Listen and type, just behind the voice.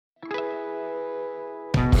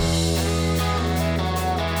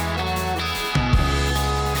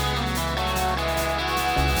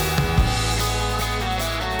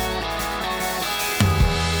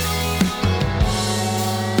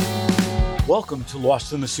Welcome to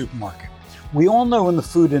Lost in the Supermarket. We all know in the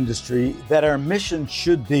food industry that our mission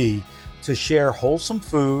should be to share wholesome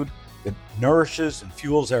food that nourishes and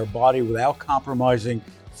fuels our body without compromising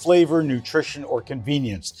flavor, nutrition, or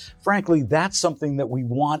convenience. Frankly, that's something that we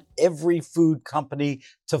want every food company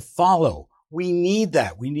to follow. We need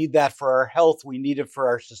that. We need that for our health. We need it for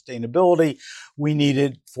our sustainability. We need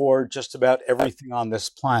it for just about everything on this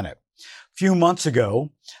planet. A few months ago,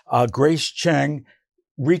 Grace Cheng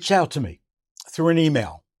reached out to me through an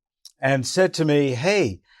email and said to me,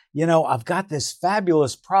 hey, I've got this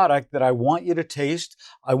fabulous product that I want you to taste.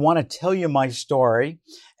 I want to tell you my story.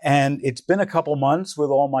 And it's been a couple months with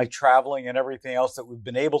all my traveling and everything else that we've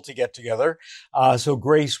been able to get together. So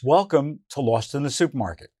Grace, welcome to Lost in the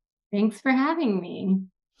Supermarket. Thanks for having me.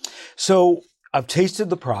 So I've tasted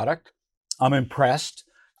the product. I'm impressed.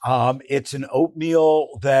 It's an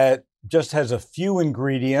oatmeal that just has a few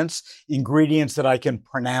ingredients that I can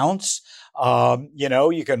pronounce.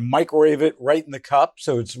 You can microwave it right in the cup,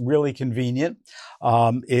 so it's really convenient.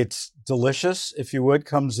 It's delicious, if you would.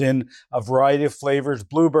 Comes in a variety of flavors: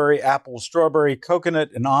 blueberry, apple, strawberry, coconut,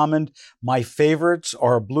 and almond. My favorites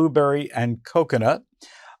are blueberry and coconut.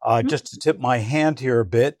 Just to tip my hand here a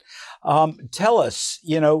bit, tell us,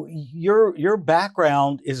 your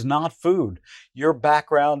background is not food. Your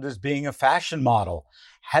background is being a fashion model.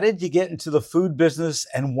 How did you get into the food business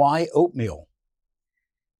and why oatmeal?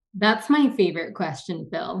 That's my favorite question,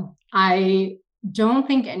 Phil. I don't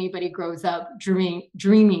think anybody grows up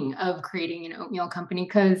dreaming of creating an oatmeal company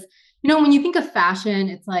because, when you think of fashion,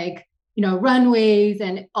 it's like, runways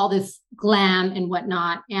and all this glam and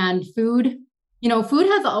whatnot. And food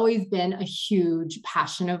has always been a huge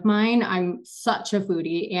passion of mine. I'm such a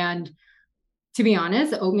foodie. And to be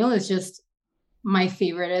honest, oatmeal is just my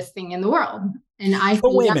favoriteest thing in the world. And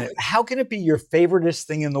wait a minute. How can it be your favoriteest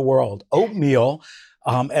thing in the world? Oatmeal,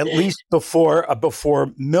 at least before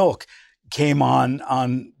Mylk came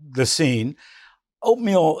on the scene,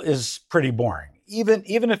 oatmeal is pretty boring. Even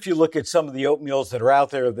if you look at some of the oatmeals that are out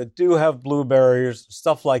there that do have blueberries,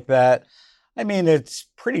 stuff like that, it's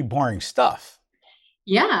pretty boring stuff.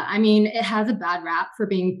 Yeah, it has a bad rap for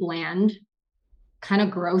being bland, kind of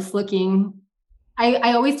gross looking.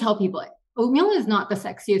 I always tell people oatmeal is not the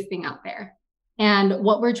sexiest thing out there. And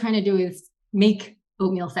what we're trying to do is make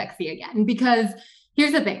oatmeal sexy again. Because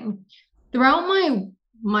here's the thing, throughout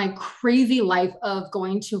my crazy life of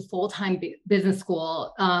going to full-time business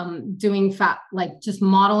school, doing just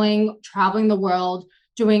modeling, traveling the world,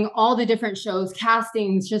 doing all the different shows,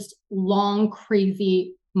 castings, just long,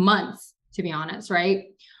 crazy months, to be honest, right?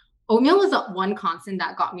 Oatmeal was one constant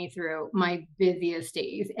that got me through my busiest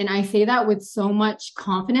days. And I say that with so much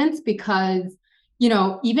confidence because,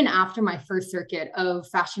 even after my first circuit of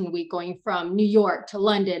Fashion Week, going from New York to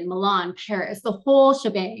London, Milan, Paris, the whole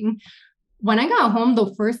shebang, when I got home,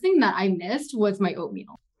 the first thing that I missed was my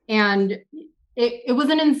oatmeal. And it was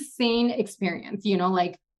an insane experience,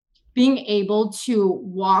 being able to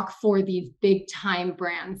walk for these big time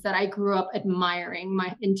brands that I grew up admiring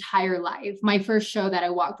my entire life. My first show that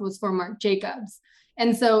I walked was for Marc Jacobs.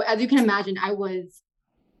 And so as you can imagine, I was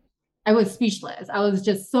speechless. I was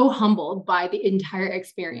just so humbled by the entire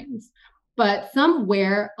experience. But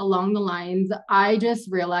somewhere along the lines, I just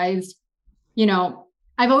realized,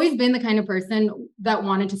 I've always been the kind of person that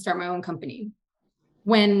wanted to start my own company.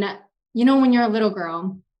 When you're a little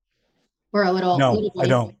girl or a little boy, I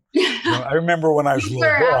don't. I remember when I was a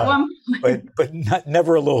little boy, but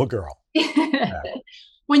never a little girl. Yeah.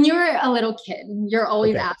 When you're a little kid, you're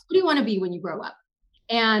always asked, what do you want to be when you grow up?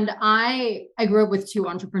 And I grew up with two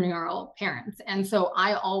entrepreneurial parents. And so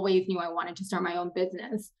I always knew I wanted to start my own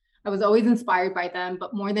business. I was always inspired by them,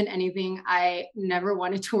 but more than anything, I never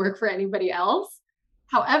wanted to work for anybody else.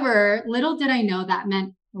 However, little did I know that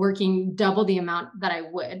meant working double the amount that I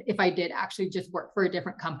would if I did actually just work for a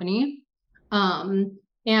different company.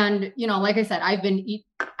 And, like I said, I've been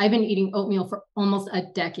eating oatmeal for almost a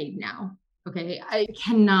decade now. Okay. I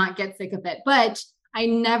cannot get sick of it, but I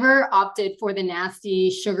never opted for the nasty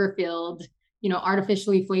sugar-filled,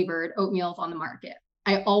 artificially flavored oatmeals on the market.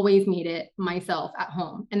 I always made it myself at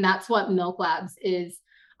home. And that's what Mylk Labs is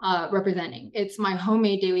representing. It's my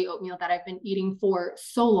homemade daily oatmeal that I've been eating for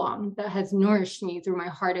so long that has nourished me through my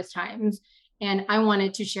hardest times. And I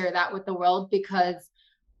wanted to share that with the world because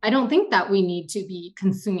I don't think that we need to be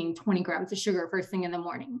consuming 20 grams of sugar first thing in the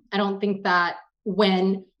morning. I don't think that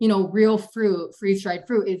when, real fruit, freeze-dried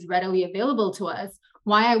fruit is readily available to us,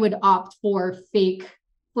 why I would opt for fake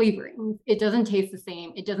flavoring. It doesn't taste the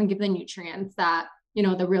same. It doesn't give the nutrients that,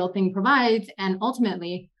 the real thing provides. And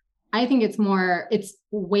ultimately, I think it's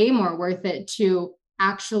way more worth it to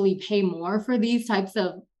actually pay more for these types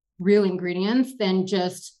of real ingredients than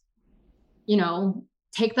just, you know,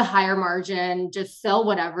 take the higher margin, just sell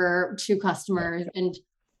whatever to customers. And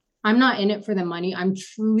I'm not in it for the money. I'm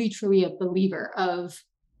truly, truly a believer of,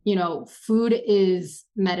 you know, food is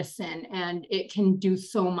medicine and it can do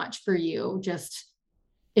so much for you just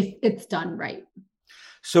if it's done right.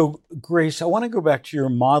 So, Grace, I want to go back to your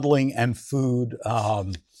modeling and food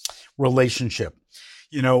relationship.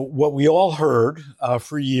 You know, what we all heard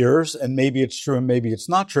for years, and maybe it's true and maybe it's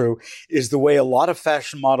not true, is the way a lot of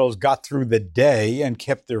fashion models got through the day and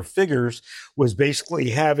kept their figures was basically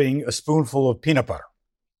having a spoonful of peanut butter.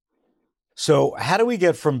 So, how do we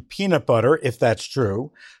get from peanut butter, if that's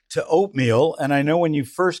true, to oatmeal? And I know when you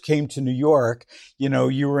first came to New York, you know,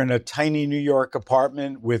 you were in a tiny New York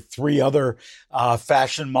apartment with three other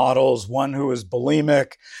fashion models, one who was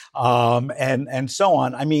bulimic, and so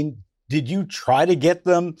on. I mean, did you try to get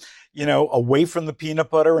them, you know, away from the peanut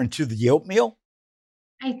butter and to the oatmeal?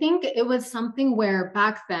 I think it was something where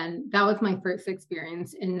back then, that was my first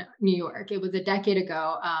experience in New York. It was a decade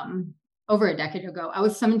ago, over a decade ago. I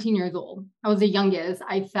was 17 years old. I was the youngest.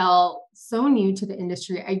 I felt so new to the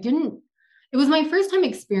industry. It was my first time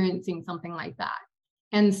experiencing something like that.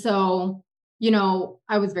 And so, you know,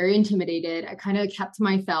 I was very intimidated. I kind of kept to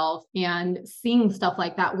myself and seeing stuff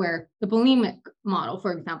like that, where the bulimic model,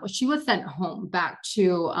 for example, she was sent home back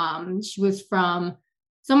to, she was from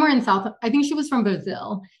somewhere in South, I think she was from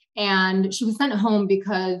Brazil. And she was sent home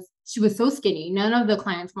because she was so skinny. None of the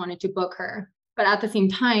clients wanted to book her. But at the same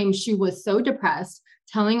time, she was so depressed,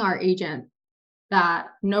 telling our agent that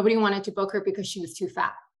nobody wanted to book her because she was too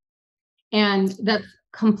fat. And that's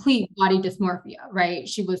complete body dysmorphia, right?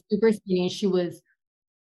 She was super skinny. She was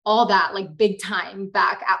all that, like big time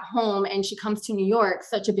back at home. And she comes to New York,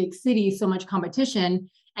 such a big city, so much competition.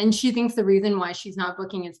 And she thinks the reason why she's not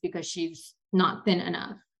booking is because she's not thin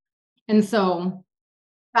enough. And so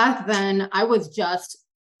back then, I was just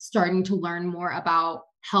starting to learn more about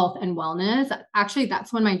health and wellness. Actually,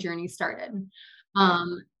 that's when my journey started.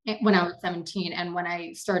 When I was 17 and when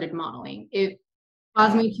I started modeling, it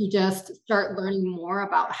caused me to just start learning more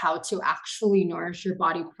about how to actually nourish your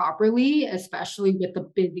body properly, especially with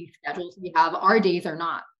the busy schedules we have. Our days are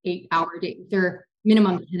not 8-hour days, they're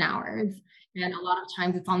minimum 10 hours. And a lot of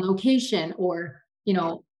times it's on location or, you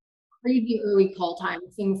know, crazy early call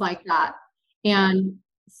times, things like that. And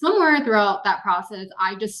somewhere throughout that process,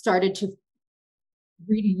 I just started to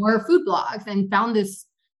read more food blogs and found this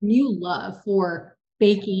new love for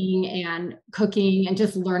baking and cooking and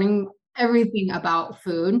just learning everything about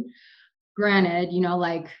food. Granted, you know,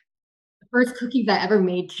 like the first cookies I ever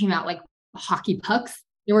made came out like hockey pucks.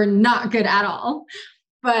 They were not good at all.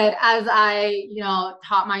 But as I, you know,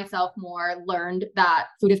 taught myself more, learned that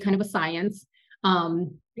food is kind of a science,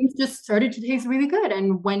 things just started to taste really good.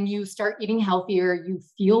 And when you start eating healthier, you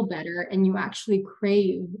feel better and you actually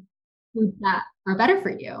crave foods that are better for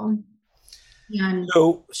you. And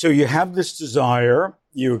So you have this desire,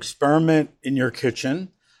 you experiment in your kitchen,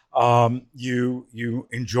 you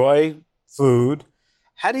enjoy food.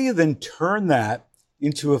 How do you then turn that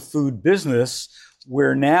into a food business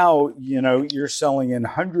where now, you know, you're selling in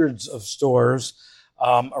hundreds of stores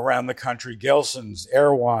around the country: Gelson's,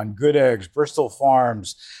 Erewhon, Good Eggs, Bristol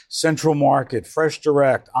Farms, Central Market, Fresh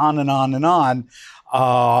Direct, on and on and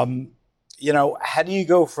on. You know, how do you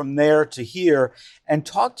go from there to here? And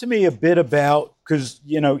talk to me a bit about, because,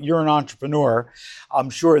 you know, you're an entrepreneur. I'm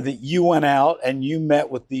sure that you went out and you met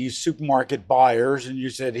with these supermarket buyers and you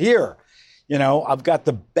said, here, you know, I've got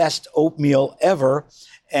the best oatmeal ever.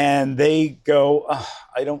 And they go, "Ugh,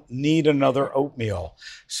 I don't need another oatmeal."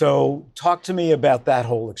 So talk to me about that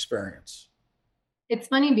whole experience. it's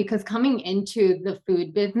funny because coming into the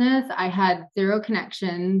food business, I had zero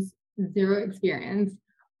connections, zero experience.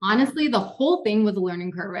 Honestly, the whole thing was a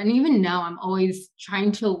learning curve. And even now, I'm always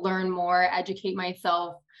trying to learn more, educate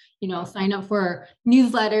myself, you know, sign up for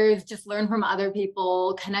newsletters, just learn from other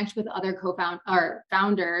people, connect with other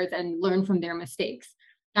founders and learn from their mistakes.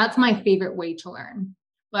 That's my favorite way to learn.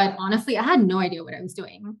 But honestly, I had no idea what I was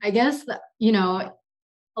doing. I guess, you know,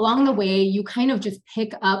 along the way, you kind of just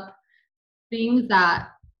pick up things that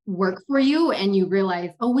work for you and you realize,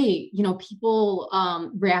 oh, wait, you know, people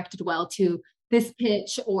reacted well to this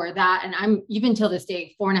pitch or that. And I'm even till this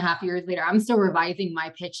day, 4.5 years later, I'm still revising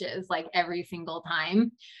my pitches like every single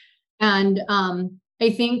time. And I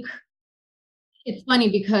think it's funny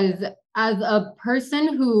because as a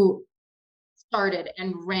person who started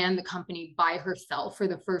and ran the company by herself for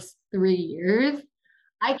the first 3 years,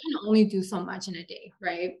 I can only do so much in a day,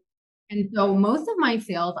 right? And so most of my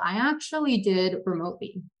sales I actually did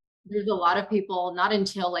remotely. there's a lot of people, not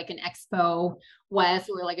until like an expo west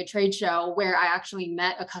or like a trade show where I actually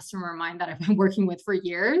met a customer of mine that I've been working with for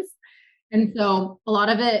years. And so a lot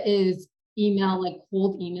of it is email, like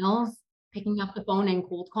cold emails, picking up the phone and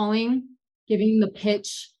cold calling, giving the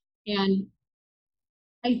pitch. And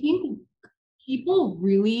I think people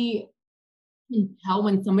really can tell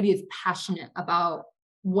when somebody is passionate about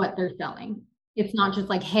what they're selling. It's not just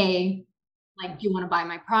like, hey, like, do you want to buy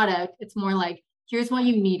my product? It's more like, here's why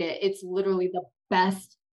you need it. It's literally the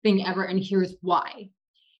best thing ever, and here's why.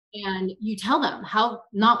 And you tell them how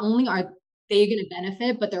not only are they going to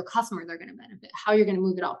benefit, but their customers are going to benefit, how you're going to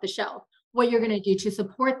move it off the shelf, what you're going to do to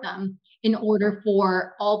support them in order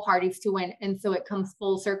for all parties to win. And so it comes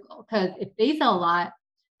full circle, because if they sell a lot,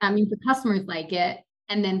 that means the customers like it,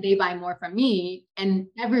 and then they buy more from me, and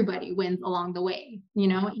everybody wins along the way, you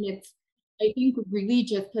know? And it's, I think, really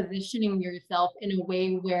just positioning yourself in a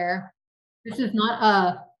way where this is not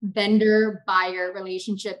a vendor buyer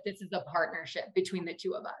relationship. This is a partnership between the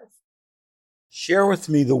two of us. Share with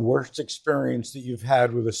me the worst experience that you've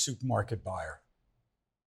had with a supermarket buyer.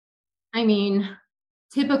 I mean,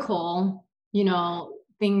 typical, you know,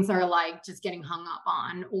 things are like just getting hung up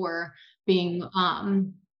on, or being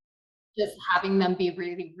just having them be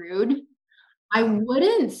really rude. I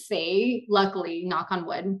wouldn't say, luckily, knock on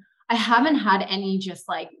wood, I haven't had any just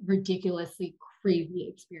like ridiculously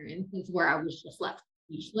crazy experiences where I was just left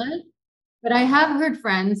speechless. But I have heard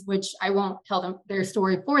friends, which I won't tell them their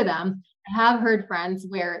story for them. I have heard friends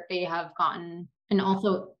where they have gotten, and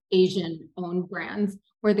also Asian owned brands,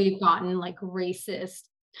 where they've gotten like racist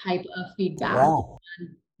type of feedback. Wow.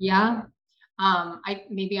 Yeah. I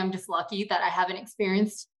maybe I'm just lucky that I haven't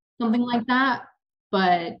experienced something like that.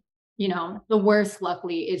 But you know, the worst,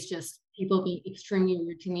 luckily, is just people being extremely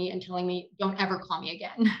rude to me and telling me, don't ever call me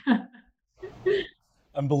again.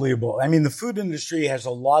 Unbelievable. I mean, the food industry has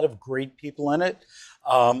a lot of great people in it.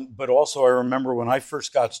 But also, I remember when I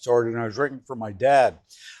first got started and I was working for my dad,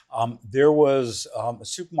 there was a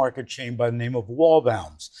supermarket chain by the name of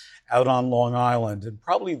Wallbounds out on Long Island, and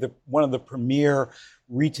probably one of the premier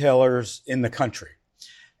retailers in the country.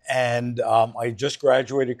 And I just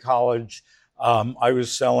graduated college. I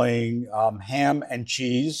was selling ham and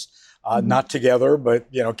cheese, not together, but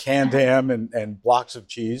canned ham and blocks of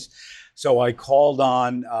cheese. So I called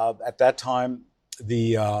on at that time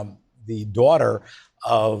the daughter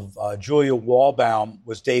of Julia Wallbaum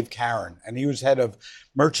was Dave Karen, and he was head of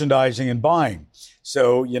merchandising and buying.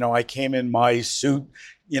 So I came in my suit,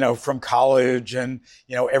 from college, and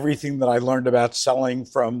everything that I learned about selling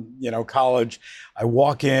from college. I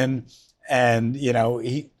walk in, and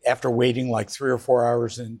he, after waiting like 3 or 4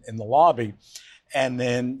 hours in the lobby, and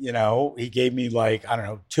then he gave me like, I don't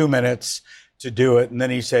know, 2 minutes to do it, and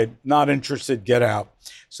then he said, "Not interested, get out."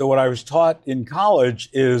 So what I was taught in college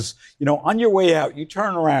is, on your way out, you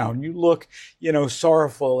turn around, you look,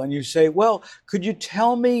 sorrowful, and you say, "Well, could you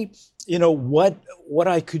tell me, what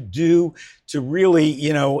I could do to really,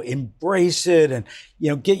 embrace it and,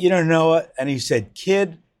 get you to know it?" And he said,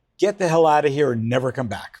 "Kid, get the hell out of here and never come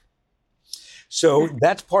back." So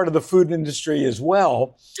that's part of the food industry as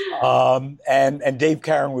well. And Dave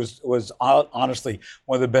Karen was honestly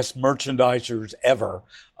one of the best merchandisers ever,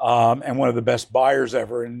 and one of the best buyers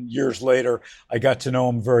ever. And years later, I got to know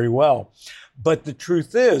him very well. But the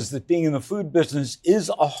truth is that being in the food business is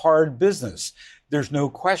a hard business. There's no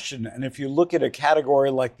question. And if you look at a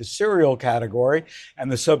category like the cereal category,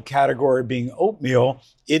 and the subcategory being oatmeal,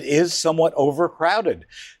 it is somewhat overcrowded.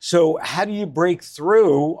 So how do you break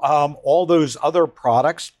through all those other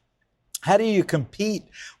products? How do you compete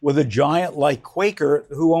with a giant like Quaker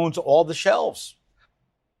who owns all the shelves?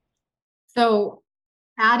 So,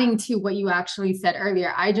 adding to what you actually said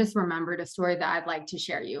earlier, I just remembered a story that I'd like to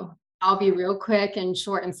share you. I'll be real quick and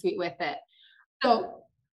short and sweet with it. So,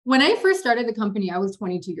 when I first started the company, I was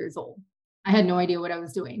 22 years old. I had no idea what I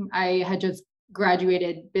was doing. I had just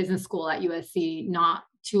graduated business school at USC not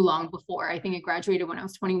too long before. I think I graduated when I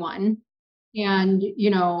was 21. And,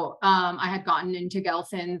 I had gotten into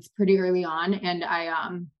Gelson's pretty early on, and I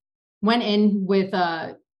went in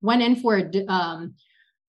for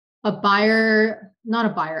a buyer, not a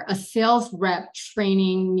buyer, a sales rep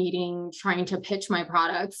training meeting, trying to pitch my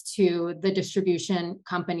products to the distribution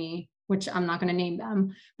company, which I'm not going to name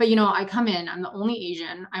them. But, I come in, I'm the only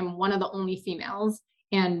Asian, I'm one of the only females,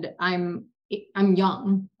 and I'm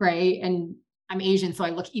young, right? And I'm Asian, so I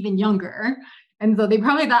look even younger. And so they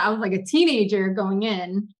probably thought I was like a teenager going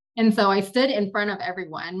in. And so I stood in front of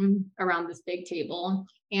everyone around this big table,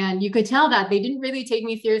 and you could tell that they didn't really take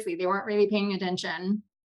me seriously. They weren't really paying attention.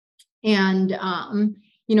 And,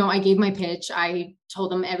 I gave my pitch. I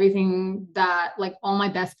told them everything that, like, all my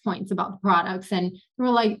best points about the products. And they were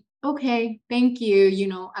like, okay, thank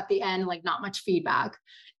you. At the end, like, not much feedback.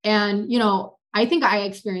 And, I think I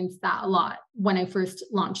experienced that a lot when I first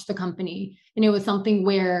launched the company. And it was something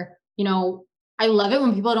where, I love it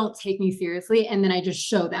when people don't take me seriously. And then I just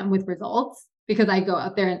show them with results because I go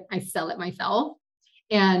out there and I sell it myself.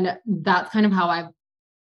 And that's kind of how I've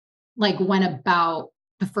like went about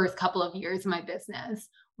the first couple of years of my business,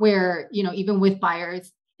 where, even with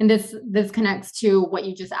buyers, and this connects to what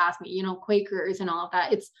you just asked me, Quakers and all of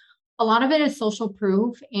that. It's a lot of it is social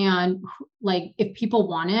proof. And like, if people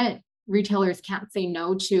want it, retailers can't say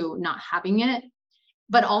no to not having it,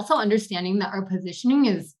 but also understanding that our positioning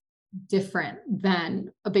is different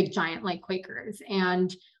than a big giant like Quakers.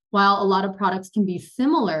 And while a lot of products can be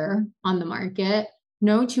similar on the market,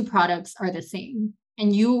 no two products are the same.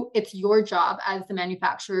 And it's your job as the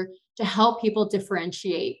manufacturer to help people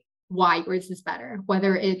differentiate why yours is better,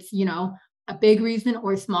 whether it's, a big reason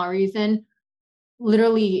or a small reason.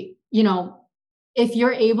 Literally, if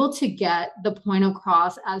you're able to get the point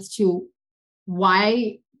across as to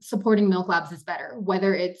why supporting Mylk Labs is better,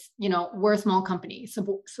 whether it's, we're a small company,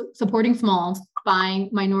 supporting smalls, buying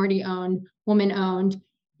minority owned, woman owned,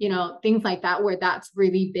 things like that, where that's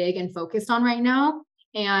really big and focused on right now.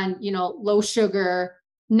 And, low sugar,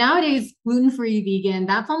 nowadays, gluten-free, vegan,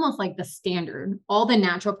 that's almost like the standard. All the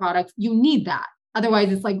natural products, you need that.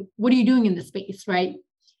 Otherwise, it's like, what are you doing in the space, right?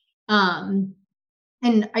 And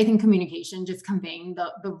I think communication, just conveying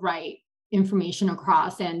the right information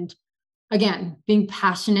across, and again, being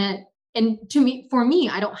passionate. And for me,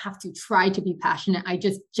 I don't have to try to be passionate. I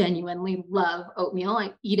just genuinely love oatmeal.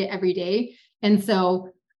 I eat it every day. And so,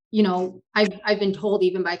 I've been told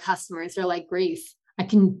even by customers, they're like, Grace, I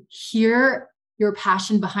can hear your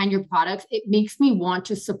passion behind your products. It makes me want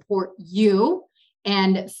to support you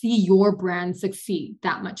and see your brand succeed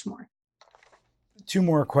that much more. Two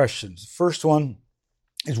more questions. First one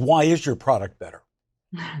is, why is your product better?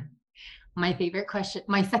 My favorite question,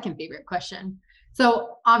 my second favorite question.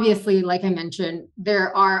 So obviously, like I mentioned,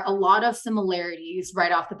 there are a lot of similarities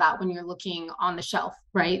right off the bat when you're looking on the shelf,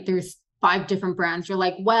 right? There's 5 different brands. You're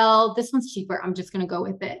like, well, this one's cheaper, I'm just going to go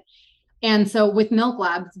with it. And so with Mylk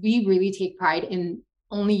Labs, we really take pride in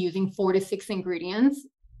only using 4 to 6 ingredients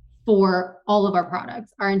for all of our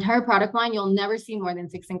products. Our entire product line, you'll never see more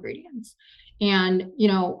than 6 ingredients. And,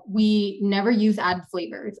 we never use added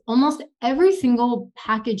flavors. Almost every single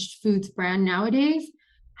packaged foods brand nowadays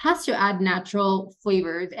has to add natural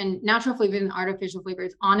flavors, and natural flavors and artificial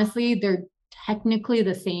flavors. Honestly, they're technically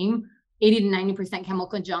the same. 80 to 90%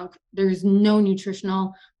 chemical junk. There's no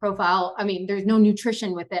nutritional profile. I mean, there's no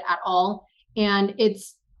nutrition with it at all. And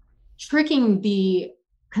it's tricking the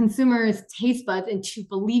consumer's taste buds into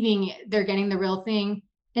believing they're getting the real thing.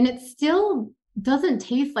 And it still doesn't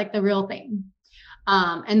taste like the real thing.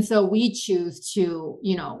 And so we choose to,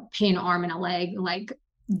 pay an arm and a leg, like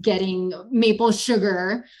getting maple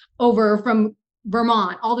sugar over from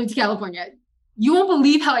Vermont all the way to California. You won't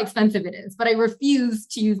believe how expensive it is, but I refuse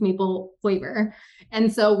to use maple flavor.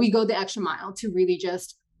 And so we go the extra mile to really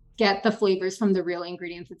just get the flavors from the real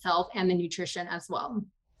ingredients itself and the nutrition as well.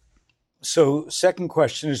 So second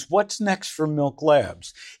question is, what's next for Mylk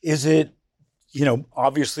Labs? Is it,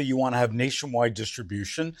 obviously you want to have nationwide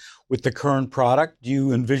distribution with the current product. Do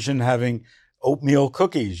you envision having oatmeal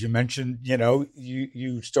cookies? You mentioned,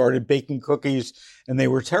 you started baking cookies and they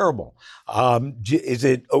were terrible. Is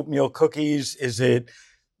it oatmeal cookies? Is it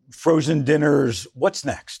frozen dinners? What's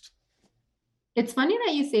next? It's funny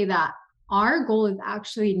that you say that. Our goal is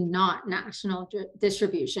actually not national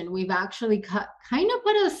distribution. We've actually kind of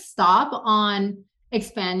put a stop on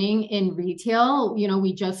expanding in retail.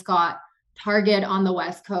 We just got Target on the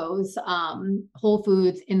West Coast, Whole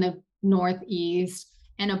Foods in the Northeast,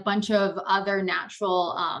 and a bunch of other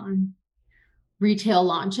natural retail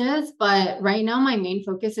launches. But right now, my main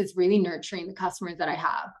focus is really nurturing the customers that I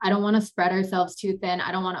have. I don't want to spread ourselves too thin.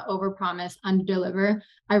 I don't want to overpromise, underdeliver.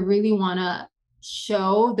 I really want to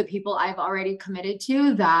show the people I've already committed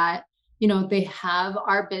to that, they have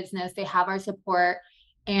our business, they have our support,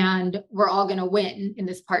 and we're all going to win in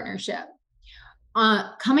this partnership.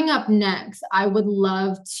 Coming up next, I would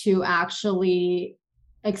love to actually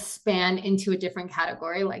expand into a different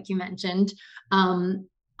category, like you mentioned.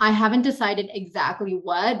 I haven't decided exactly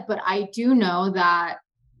what, but I do know that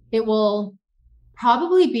it will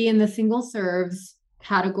probably be in the single serves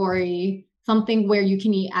category, something where you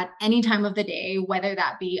can eat at any time of the day, whether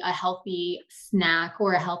that be a healthy snack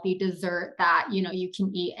or a healthy dessert that, you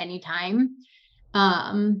can eat anytime.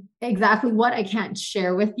 Exactly what I can't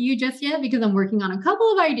share with you just yet because I'm working on a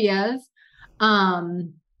couple of ideas.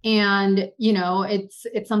 And, you know, it's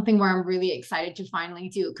something where I'm really excited to finally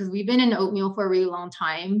do, because we've been in oatmeal for a really long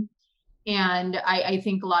time. And I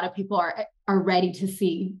think a lot of people are ready to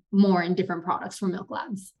see more in different products from Mylk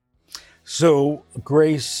Labs. So,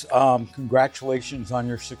 Grace, congratulations on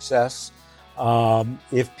your success.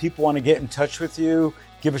 If people want to get in touch with you,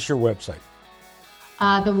 give us your website.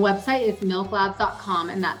 The website is mylklabs.com,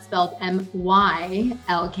 and that's spelled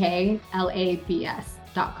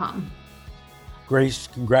MYLKLABS.com. Grace,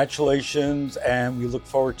 congratulations, and we look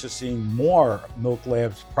forward to seeing more Mylk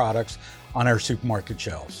Labs products on our supermarket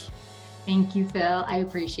shelves. Thank you, Phil. I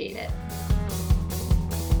appreciate it.